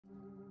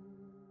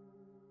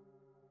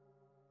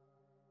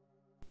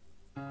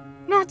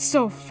Not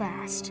so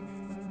fast.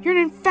 You're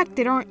an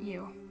infected, aren't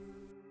you?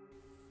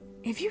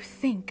 If you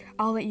think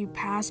I'll let you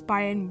pass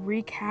by and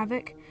wreak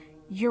havoc,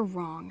 you're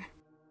wrong.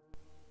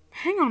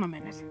 Hang on a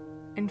minute.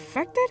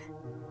 Infected?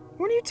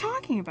 What are you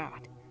talking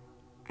about?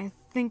 I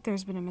think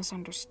there's been a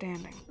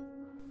misunderstanding.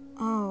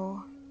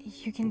 Oh,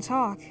 you can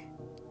talk.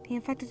 The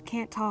infected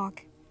can't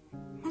talk.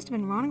 Must have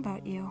been wrong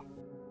about you.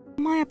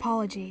 My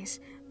apologies.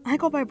 I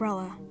go by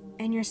Brella.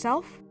 And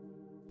yourself?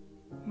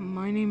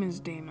 My name is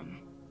Damon.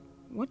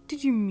 What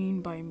did you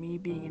mean by me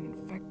being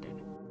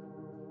infected?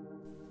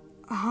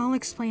 I'll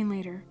explain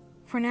later.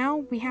 For now,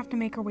 we have to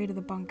make our way to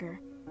the bunker.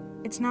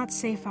 It's not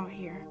safe out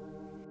here.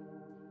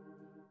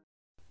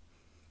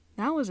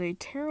 That was a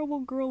terrible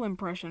girl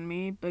impression,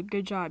 me, but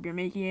good job, you're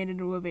making it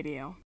into a video.